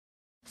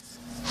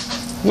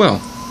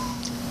Well,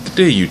 good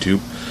day YouTube,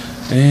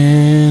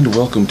 and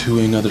welcome to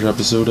another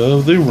episode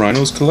of the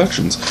Rhino's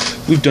Collections.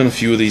 We've done a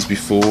few of these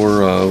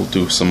before, we'll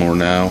do some more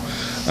now.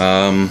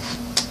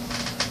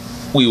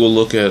 We will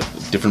look at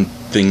different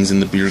things in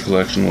the beer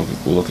collection. We'll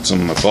look at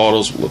some of my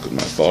bottles, we'll look at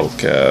my bottle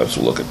caps,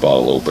 we'll look at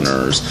bottle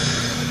openers,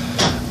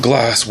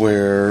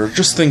 glassware,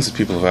 just things that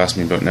people have asked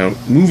me about. Now,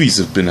 movies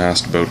have been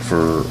asked about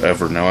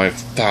forever. Now, I have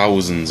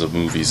thousands of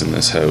movies in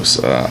this house.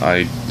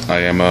 I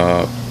am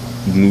a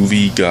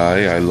movie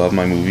guy. I love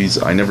my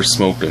movies. I never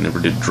smoked, I never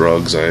did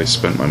drugs. I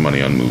spent my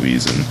money on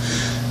movies and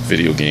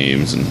video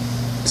games and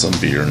some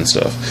beer and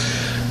stuff.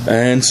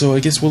 And so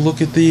I guess we'll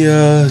look at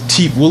the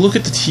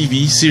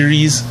TV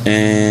series,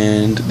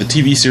 and the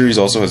TV series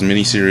also has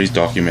miniseries,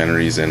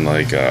 documentaries, and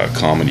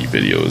comedy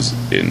videos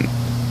in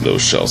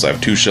those shelves. I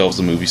have 2 shelves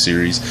of movie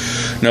series.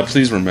 Now,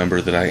 please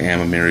remember that I am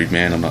a married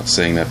man. I'm not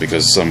saying that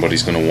because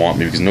somebody's going to want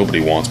me, because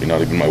nobody wants me,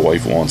 not even my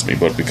wife wants me,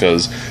 but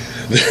because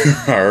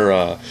there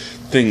are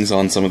things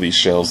on some of these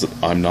shelves that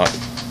I'm not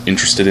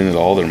interested in at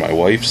all. They're my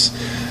wife's,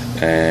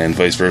 and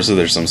vice versa.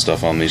 There's some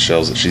stuff on these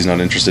shelves that she's not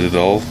interested in at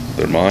all.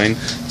 They're mine.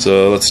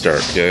 So let's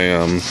start, okay?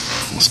 We'll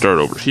start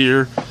over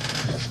here.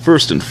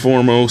 First and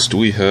foremost,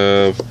 we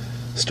have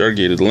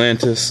Stargate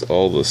Atlantis,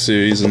 all the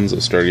seasons of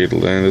Stargate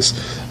Atlantis.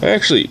 I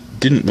actually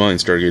didn't mind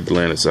Stargate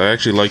Atlantis. I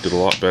actually liked it a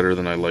lot better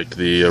than I liked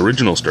the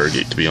original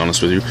Stargate, to be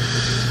honest with you.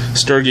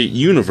 Stargate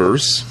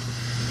Universe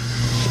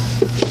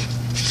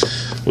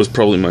was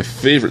probably my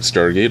favorite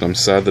Stargate. I'm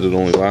sad that it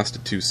only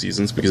lasted 2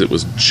 seasons because it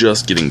was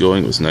just getting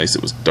going. It was nice,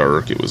 it was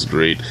dark, it was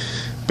great.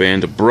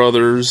 Band of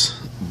Brothers,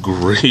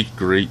 great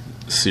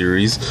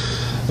series.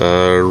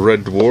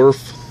 Red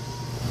Dwarf,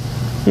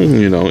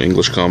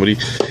 English comedy.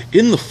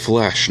 In the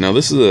Flesh, now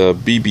this is a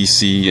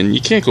BBC, and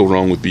you can't go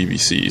wrong with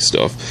BBC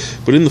stuff,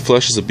 but In the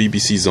Flesh is a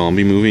BBC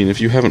zombie movie, and if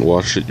you haven't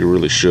watched it, you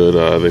really should.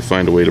 They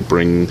find a way to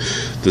bring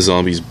the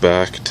zombies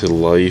back to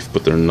life,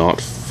 but they're not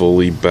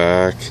fully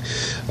back,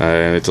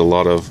 and there's a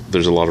lot of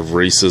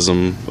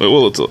racism.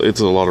 Well,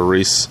 it's a lot of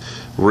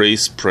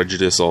race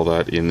prejudice, all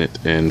that in it,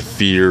 and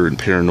fear and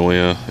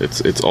paranoia.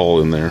 It's all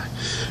in there.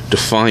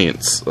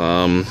 Defiance.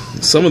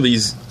 Some of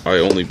these I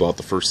only bought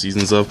the first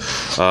seasons of.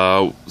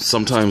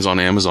 Sometimes on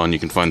Amazon you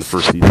can find the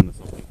first season of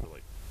something for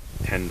like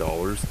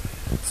 $10.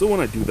 So when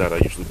I do that, I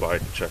usually buy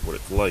it to check what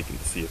it's like and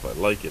to see if I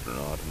like it or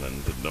not, and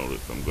then to know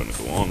if I'm going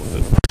to go on with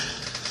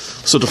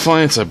it. So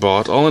Defiance I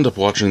bought. I'll end up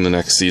watching the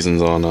next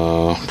seasons on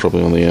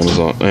probably on the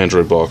Amazon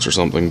Android box or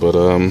something, but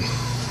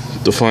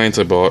Defiance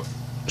I bought.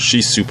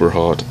 She's super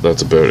hot.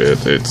 That's about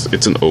it.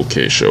 It's an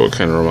okay show. It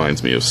kind of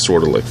reminds me of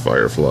sort of like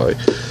Firefly.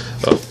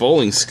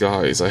 Falling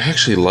Skies. I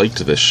actually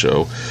liked this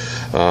show.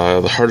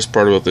 The hardest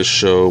part about this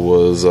show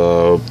was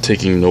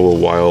taking Noah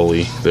Wyle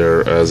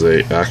there as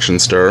a action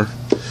star.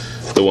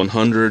 The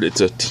 100.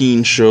 It's a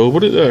teen show,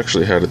 but it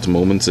actually had its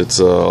moments. It's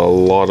a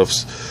lot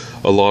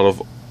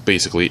of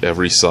basically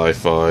every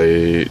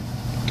sci-fi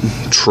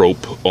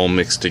trope all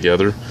mixed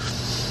together.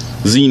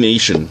 Z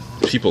Nation.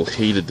 People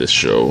hated this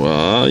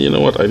show. You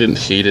know what? I didn't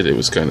hate it.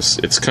 It's kind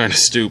of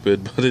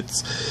stupid, but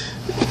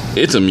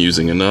it's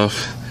amusing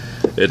enough.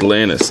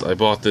 Atlantis. I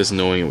bought this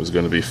knowing it was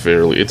going to be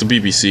it's a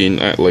BBC,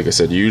 and like I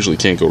said, you usually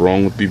can't go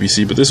wrong with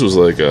BBC, but this was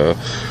like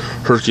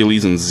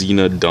Hercules and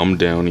Xena dumbed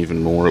down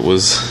even more.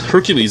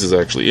 Hercules is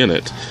actually in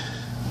it.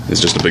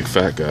 It's just a big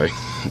fat guy.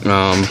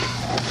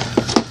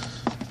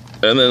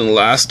 And then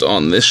last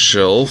on this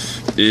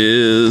shelf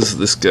is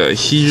this guy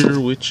here,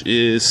 which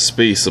is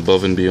Space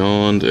Above and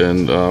Beyond,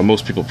 and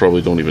most people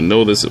probably don't even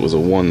know this. It was a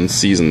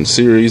 1-season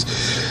series.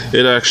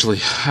 It actually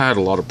had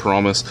a lot of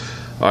promise.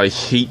 I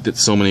hate that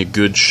so many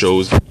good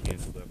shows get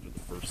canceled after the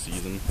first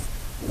season.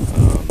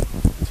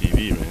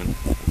 TV, man.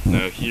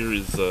 Now here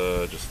is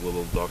just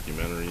little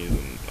documentaries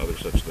and other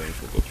such things.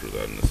 We'll go through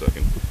that in a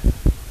second.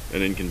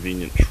 An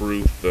Inconvenient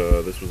Truth.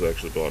 This was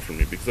actually bought for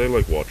me because I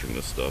like watching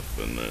this stuff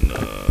and then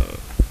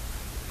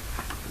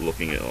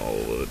looking at all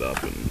of it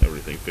up and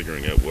everything,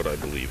 figuring out what I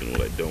believe and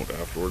what I don't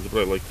afterwards.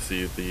 But I like to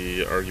see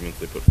the arguments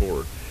they put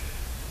forward.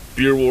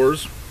 Beer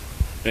Wars.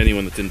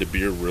 Anyone that's into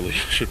beer really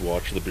should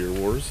watch the Beer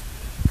Wars.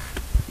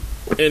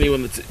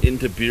 Anyone that's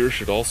into beer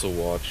should also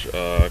watch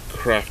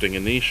Crafting a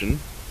Nation,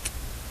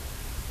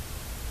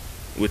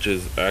 which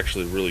is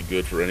actually really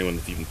good for anyone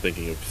that's even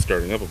thinking of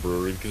starting up a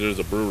brewery, because there's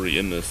a brewery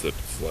in this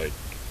that's like,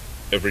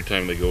 every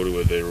time they go to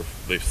it,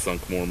 they've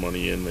sunk more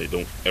money in, they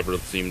don't ever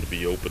seem to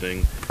be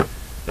opening,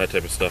 that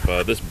type of stuff.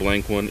 This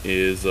blank one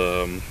is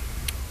a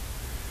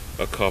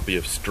copy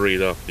of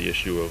Straight Up, the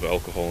issue of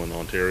alcohol in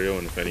Ontario,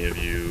 and if any of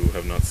you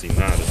have not seen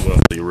that as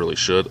well, you really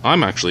should.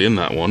 I'm actually in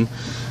that one.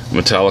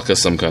 Metallica,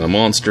 Some Kind of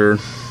Monster,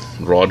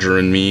 Roger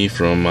and Me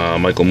from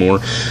Michael Moore.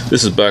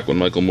 This is back when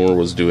Michael Moore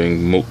was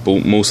doing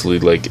mostly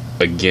like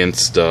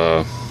against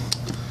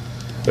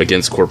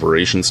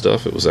corporation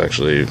stuff. It was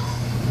actually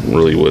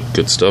really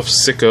good stuff.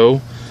 Sicko,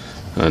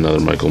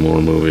 another Michael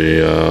Moore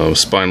movie.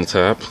 Spinal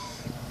Tap,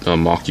 a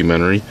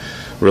mockumentary.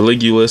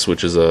 Religulous,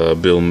 which is a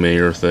Bill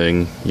Mayer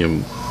thing.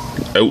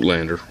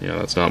 Outlander, yeah,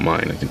 that's not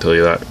mine, I can tell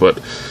you that.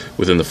 But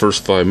within the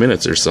first 5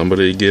 minutes, there's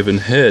somebody giving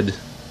head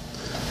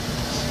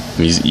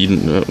He's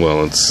eating,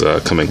 well, it's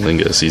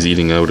Cumberlingus. He's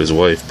eating out his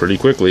wife pretty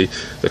quickly.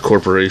 The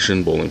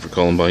Corporation, Bowling for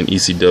Columbine,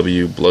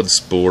 ECW,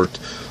 Bloodsport,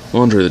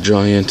 Andre the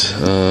Giant.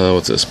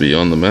 What's this?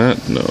 Beyond the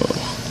Mat? No.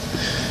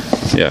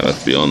 Yeah,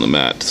 that's Beyond the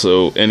Mat.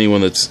 So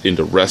anyone that's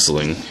into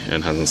wrestling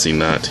and hasn't seen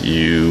that,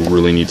 you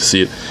really need to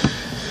see it.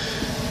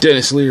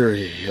 Dennis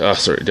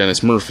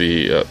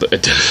Murphy.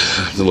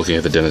 I'm looking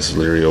at the Dennis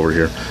Leary over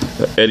here.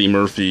 Eddie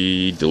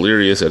Murphy,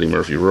 Delirious, Eddie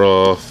Murphy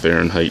Raw,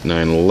 Fahrenheit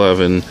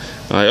 9/11.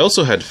 I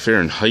also had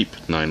Fahrenheit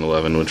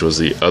 9/11, which was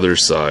the other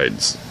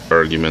side's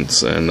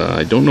arguments, and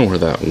I don't know where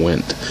that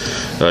went.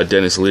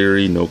 Dennis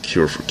Leary, No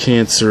Cure for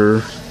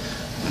Cancer.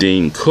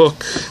 Dane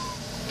Cook.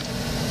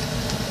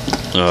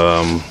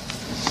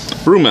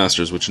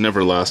 Brewmasters, which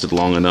never lasted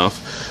long enough.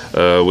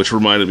 Which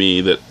reminded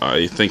me that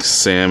I think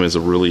Sam is a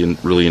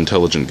really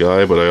intelligent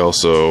guy, but I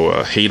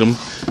also hate him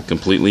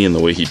completely in the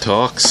way he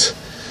talks.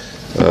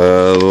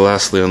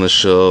 Lastly on the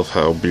shelf,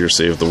 How Beer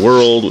Saved the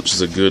World, which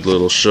is a good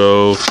little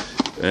show,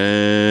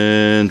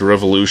 and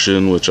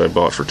Revolution, which I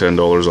bought for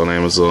 $10 on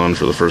Amazon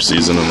for the first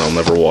season, and I'll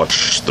never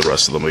watch the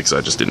rest of them because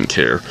I just didn't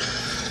care.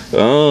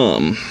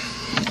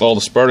 All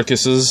the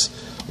Spartacuses.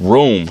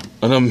 Rome,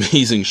 an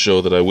amazing show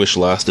that I wish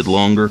lasted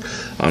longer.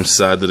 I'm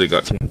sad that it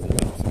got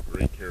canceled. Some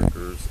great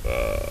characters.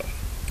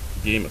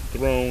 Game of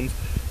Thrones,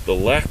 The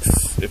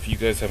Lex. If you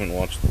guys haven't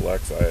watched The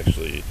Lex, I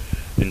actually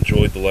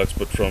enjoyed The Lex,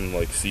 but from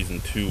like season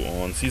 2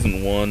 on.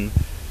 Season 1,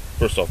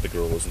 first off, the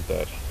girl isn't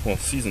that. Well,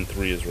 season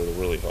 3 is where the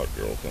really hot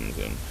girl comes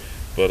in.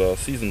 But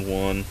season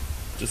 1,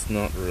 just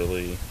not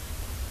really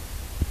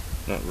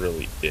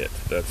it.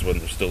 That's when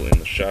they're still in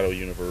the Shadow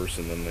Universe,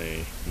 and then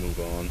they move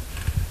on.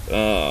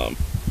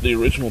 The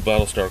original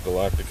Battlestar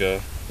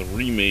Galactica, the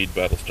remade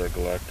Battlestar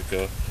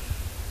Galactica.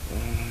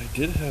 I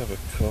did have a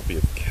copy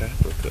of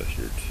Caprica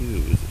here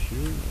too. Is it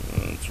here?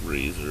 It's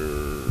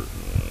Razor.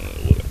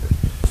 Whatever.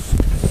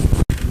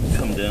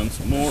 Come down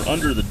some more.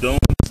 Under the Dome.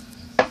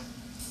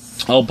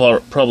 I'll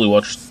probably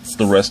watch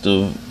the rest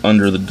of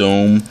Under the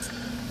Dome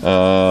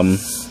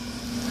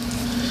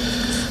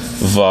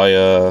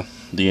via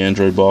the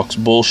Android box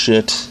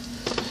bullshit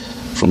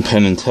from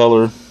Penn and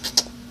Teller.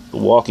 The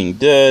Walking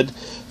Dead.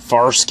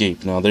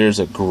 Farscape, now there's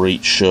a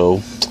great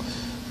show.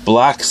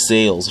 Black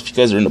Sails, if you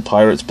guys are into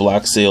pirates,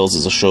 Black Sails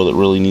is a show that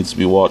really needs to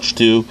be watched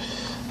too.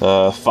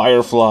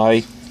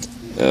 Firefly,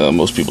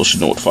 most people should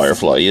know what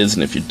Firefly is,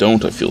 and if you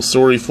don't, I feel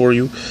sorry for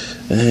you.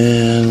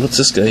 And what's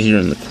this guy here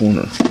in the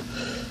corner?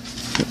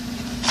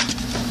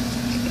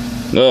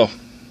 Oh,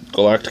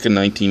 Galactica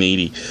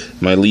 1980,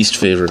 my least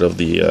favorite of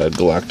the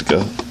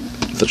Galactica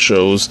the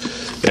shows,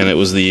 and it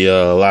was the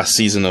last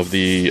season of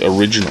the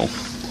original.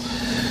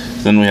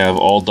 Then we have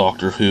all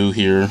Doctor Who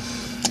here.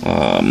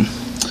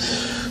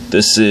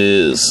 This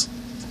is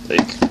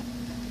like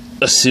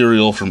a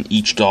serial from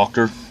each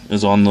Doctor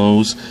is on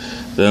those.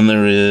 Then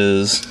there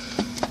is,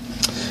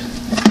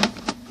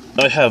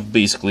 I have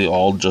basically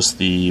all just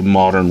the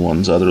modern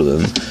ones other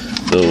than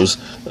those.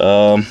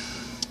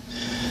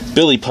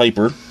 Billy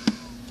Piper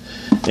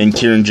and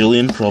Kieran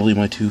Gillian, probably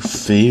my two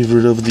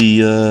favorite of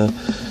the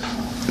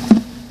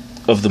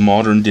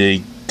modern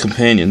day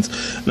companions.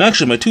 And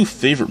actually my two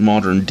favorite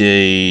modern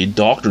day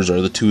doctors are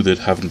the two that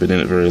haven't been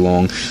in it very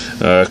long.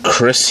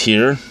 Chris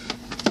here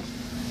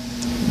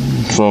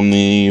from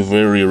the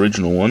very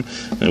original one.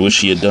 I wish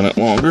he had done it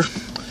longer.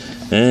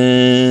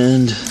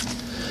 And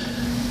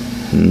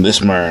this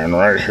man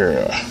right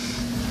here.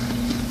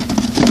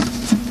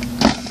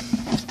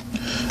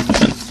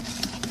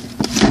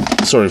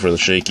 Sorry for the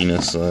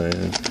shakiness.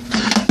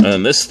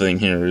 And this thing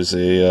here is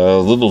a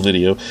little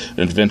video,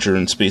 an adventure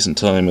in space and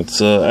time. It's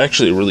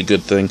actually a really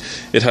good thing.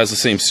 It has the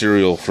same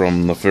serial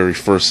from the very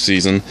first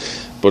season,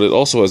 but it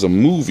also has a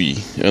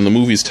movie, and the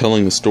movie's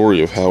telling the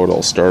story of how it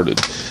all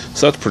started.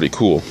 So that's pretty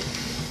cool.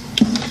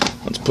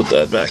 Let's put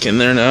that back in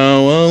there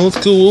now. Let's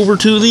go over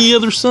to the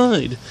other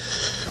side.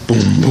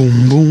 Boom,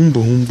 boom, boom,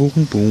 boom,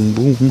 boom, boom,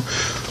 boom.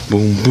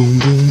 Boom, boom,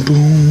 boom,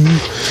 boom.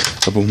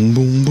 Boom,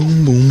 boom,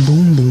 boom, boom,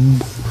 boom,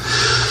 boom.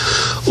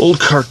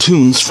 Old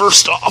cartoons.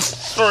 First off,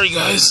 sorry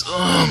guys,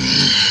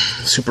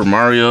 Super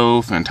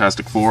Mario,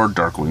 Fantastic Four,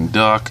 Darkwing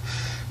Duck,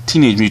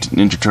 Teenage Mutant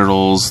Ninja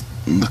Turtles,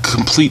 the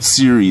complete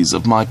series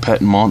of My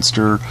Pet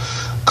Monster,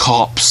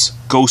 Cops,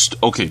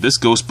 okay, this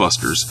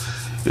Ghostbusters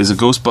is a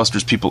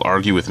Ghostbusters people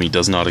argue with me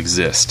does not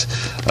exist.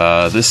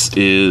 This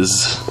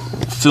is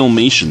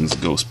Filmation's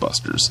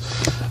Ghostbusters,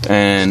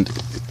 and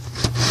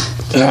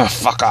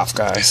fuck off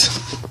guys.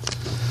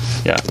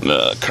 Yeah,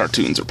 the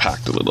cartoons are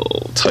packed a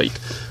little tight.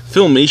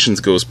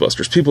 Filmation's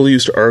Ghostbusters. People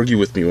used to argue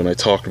with me when I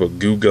talked about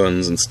goo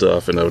guns and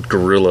stuff, and I would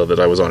gorilla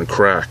that I was on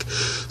crack.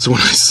 So when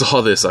I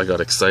saw this, I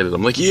got excited.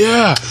 I'm like,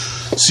 yeah!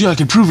 See, I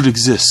can prove it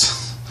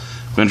exists.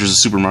 Adventures of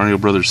Super Mario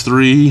Bros.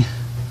 3.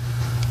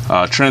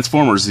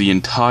 Transformers, the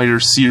entire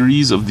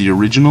series of the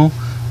original.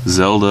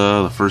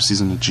 Zelda, the first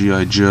season of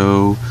G.I.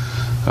 Joe.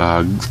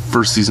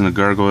 First season of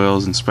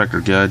Gargoyles, Inspector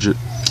Gadget.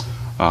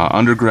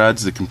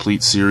 Undergrads, the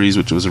complete series,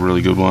 which was a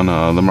really good one.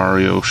 The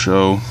Mario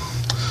show.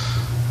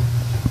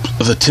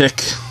 The Tick,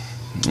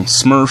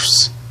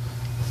 Smurfs,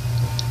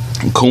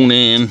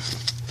 Conan,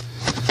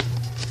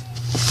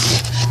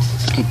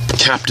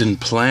 Captain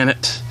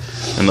Planet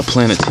and the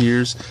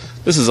Planeteers.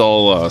 This is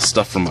all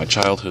stuff from my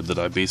childhood that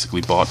I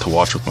basically bought to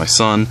watch with my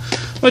son.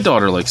 My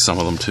daughter likes some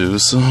of them too,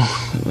 so,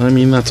 I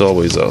mean, that's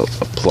always a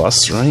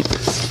plus, right?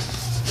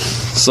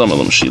 Some of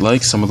them she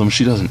likes, some of them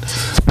she doesn't.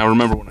 Now,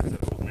 remember when I said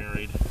I was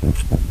married?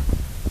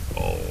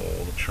 Oh,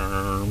 The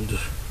Charmed.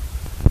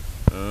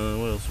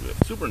 What else do we have?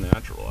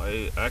 Supernatural.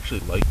 I actually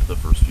liked the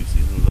first few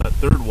seasons. That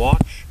third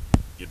watch,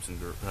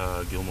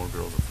 Gilmore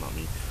Girls, that's not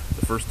me.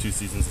 The first 2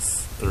 seasons of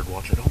third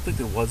watch, I don't think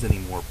there was any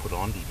more put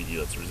on DVD.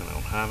 That's the reason I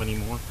don't have any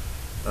more.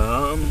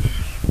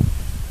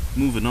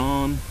 Moving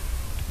on.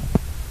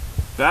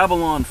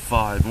 Babylon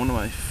 5, one of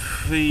my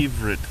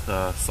favorite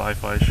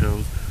sci-fi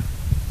shows.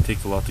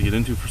 Takes a lot to get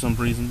into for some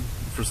reason,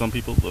 for some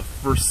people. The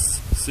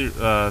first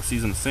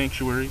season of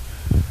Sanctuary.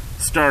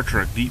 Star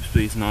Trek Deep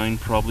Space Nine,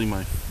 probably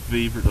my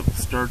favorite of the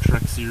Star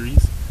Trek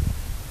series.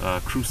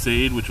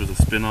 Crusade, which was a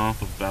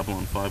spin-off of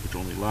Babylon 5, which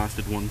only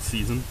lasted 1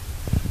 season.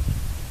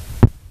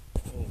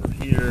 Over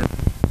here,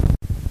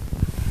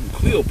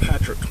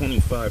 Cleopatra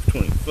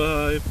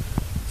 2525.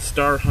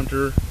 Star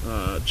Hunter,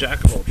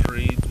 Jack of All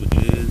Trades, which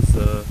is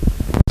a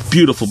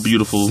beautiful,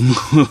 beautiful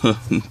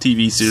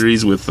TV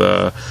series with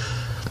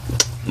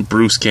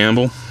Bruce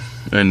Campbell,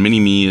 and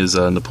Mini-Me is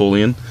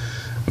Napoleon.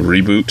 A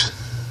reboot,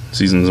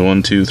 seasons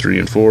 1, 2, 3,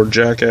 and 4.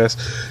 Jackass,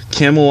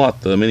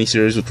 Camelot, the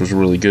miniseries, which was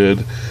really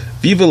good.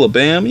 Viva La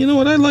Bam, you know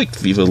what, I liked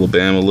Viva La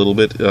Bam a little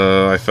bit.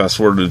 I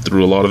fast-forwarded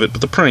through a lot of it,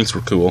 but the pranks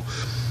were cool.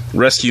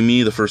 Rescue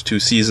Me, the first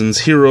 2 seasons.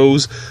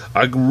 Heroes,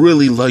 I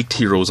really liked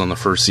Heroes on the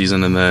first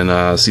season, and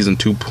then season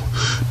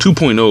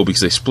 2.0,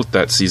 because they split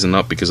that season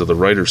up because of the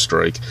writer's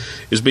strike,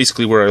 is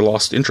basically where I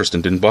lost interest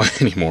and didn't buy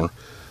anymore.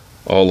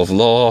 All of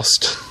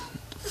Lost,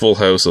 Full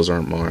House, those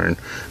aren't mine.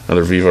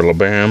 Another Viva La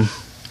Bam.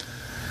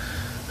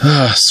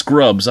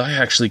 Scrubs, I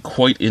actually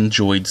quite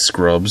enjoyed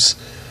Scrubs,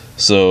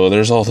 so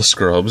there's all the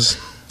Scrubs.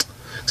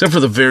 Except for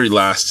the very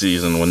last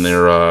season when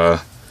they're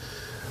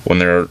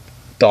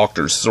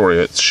doctors. Sorry,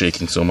 it's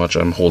shaking so much.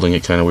 I'm holding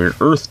it kind of weird.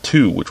 Earth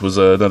 2, which was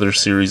another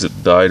series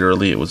that died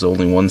early. It was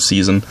only 1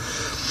 season.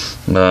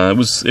 It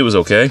was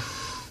okay.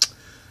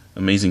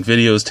 Amazing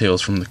Videos,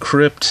 Tales from the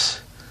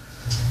Crypt.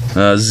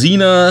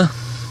 Xena.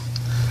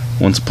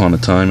 Once Upon a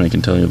Time, I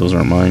can tell you those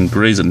aren't mine.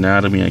 Grey's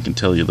Anatomy, I can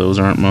tell you those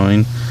aren't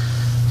mine.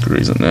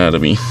 Grey's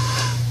Anatomy.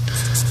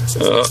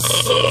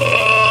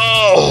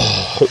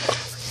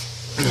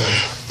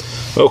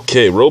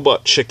 Okay,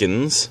 Robot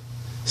Chickens.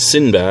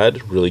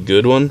 Sinbad, really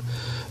good one.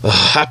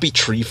 Happy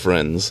Tree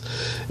Friends.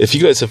 If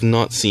you guys have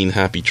not seen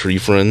Happy Tree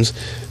Friends,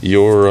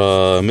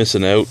 you're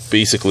missing out.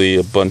 Basically,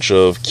 a bunch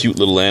of cute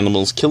little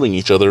animals killing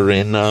each other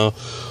in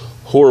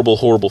horrible,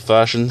 horrible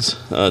fashions.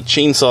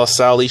 Chainsaw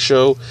Sally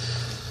show.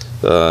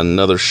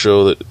 Another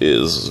show that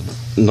is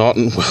not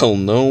well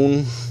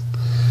known,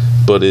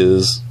 but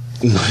is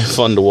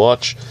fun to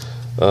watch.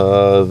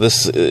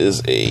 This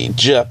is a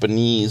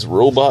Japanese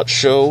robot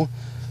show.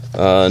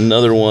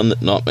 Another one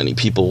that not many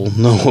people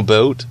know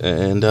about,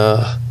 and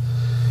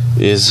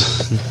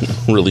is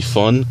really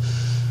fun.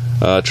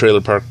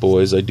 Trailer Park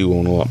Boys, I do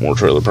own a lot more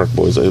Trailer Park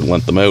Boys, I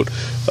lent them out.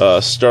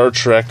 Star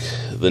Trek,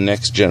 The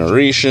Next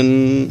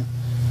Generation,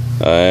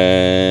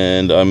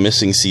 and I'm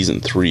missing Season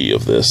 3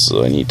 of this,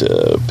 so I need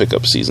to pick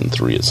up Season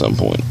 3 at some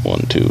point.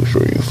 1, 2,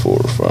 3, 4,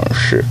 5,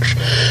 6.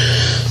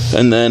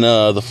 And then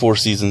the 4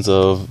 seasons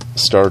of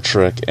Star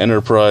Trek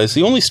Enterprise.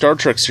 The only Star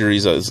Trek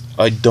series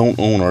I don't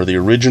own are the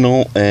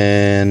original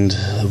and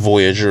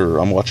Voyager.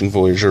 I'm watching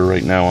Voyager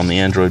right now on the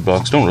Android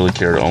box. Don't really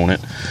care to own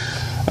it.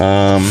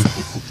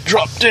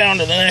 Drop down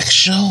to the next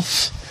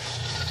shelf.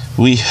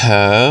 We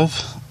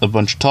have a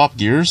bunch of Top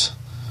Gears.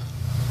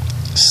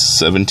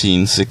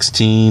 17,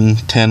 16,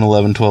 10,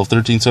 11, 12,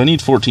 13. So I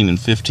need 14 and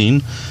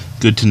 15.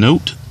 Good to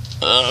note.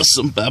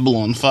 Some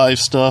Babylon 5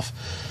 stuff.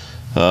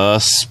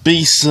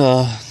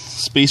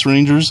 Space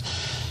Rangers,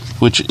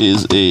 which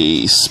is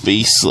a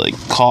space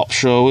cop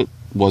show. It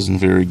wasn't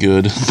very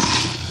good.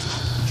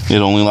 It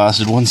only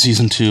lasted 1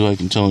 season too. I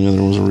can tell you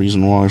there was a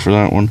reason why for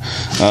that one.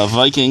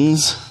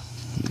 Vikings,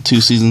 2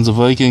 seasons of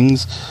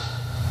Vikings.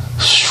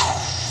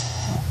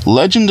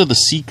 Legend of the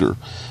Seeker.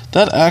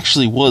 That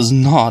actually was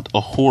not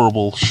a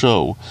horrible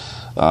show.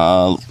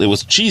 It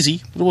was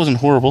cheesy, but it wasn't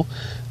horrible.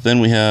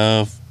 Then we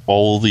have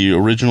all the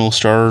original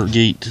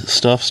Stargate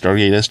stuff,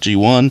 Stargate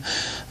SG-1.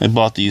 I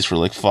bought these for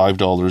like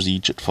 $5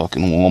 each at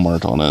fucking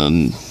Walmart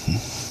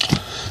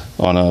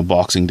on a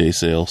Boxing Day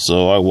sale.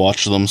 So I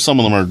watched them. Some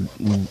of them are...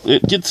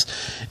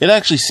 It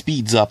actually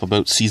speeds up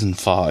about Season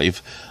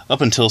 5.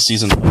 Up until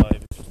Season 5,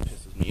 it just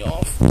pisses me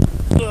off.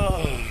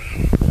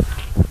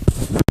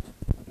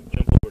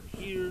 Jump over to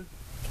here.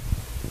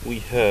 We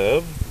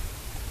have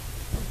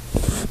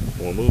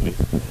more movies.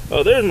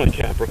 Oh, there's my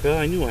Caprica.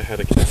 I knew I had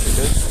a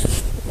Caprica.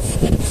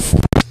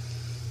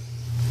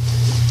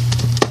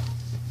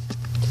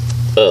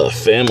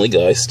 Family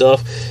Guy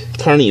stuff.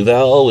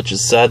 Carnival, which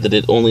is sad that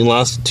it only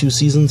lasted 2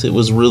 seasons. It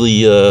was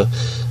really a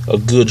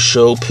good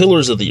show.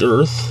 Pillars of the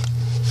Earth,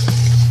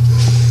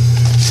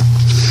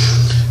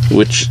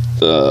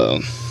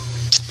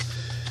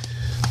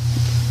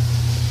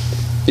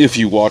 if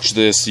you watch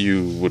this,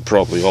 you would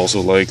probably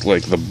also like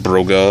the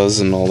Brogas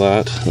and all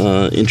that.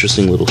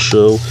 Interesting little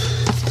show.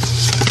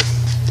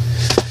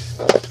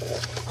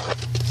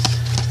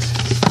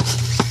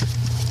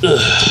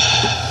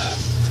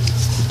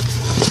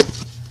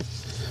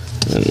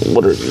 And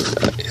what are these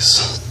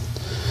guys?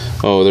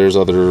 Oh, there's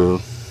other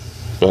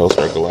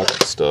Battlestar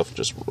Galactica stuff,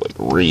 just like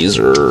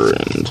Razor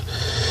and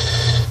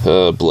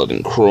Blood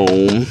and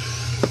Chrome.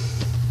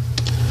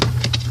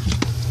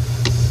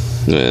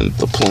 And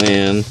the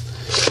Plan.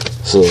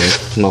 So,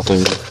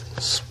 nothing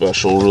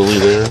special really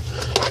there.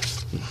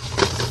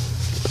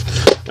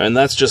 And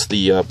that's just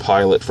the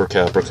pilot for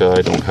Caprica.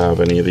 I don't have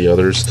any of the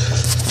others.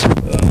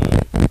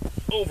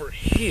 Over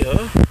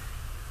here,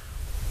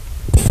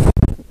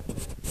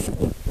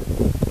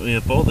 we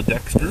have all the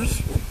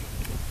Dexters.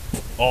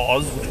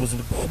 Oz, which was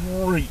a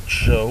great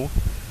show.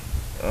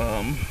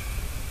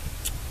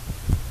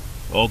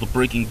 All the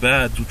Breaking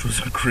Bads, which was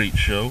a great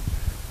show.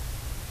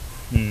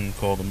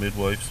 Called The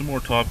Midwife. Some more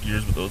Top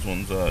Gears, but those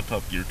ones,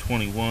 Top Gear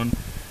 21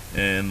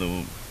 and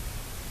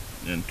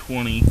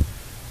 20,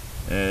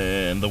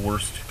 and the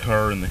worst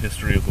car in the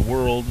history of the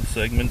world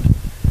segment.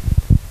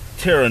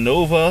 Terra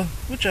Nova,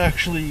 which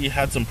actually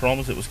had some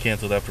promise. It was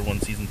cancelled after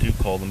season 2,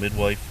 called The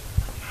Midwife.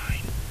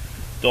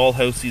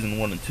 Dollhouse season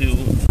 1 and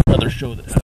 2, another show that had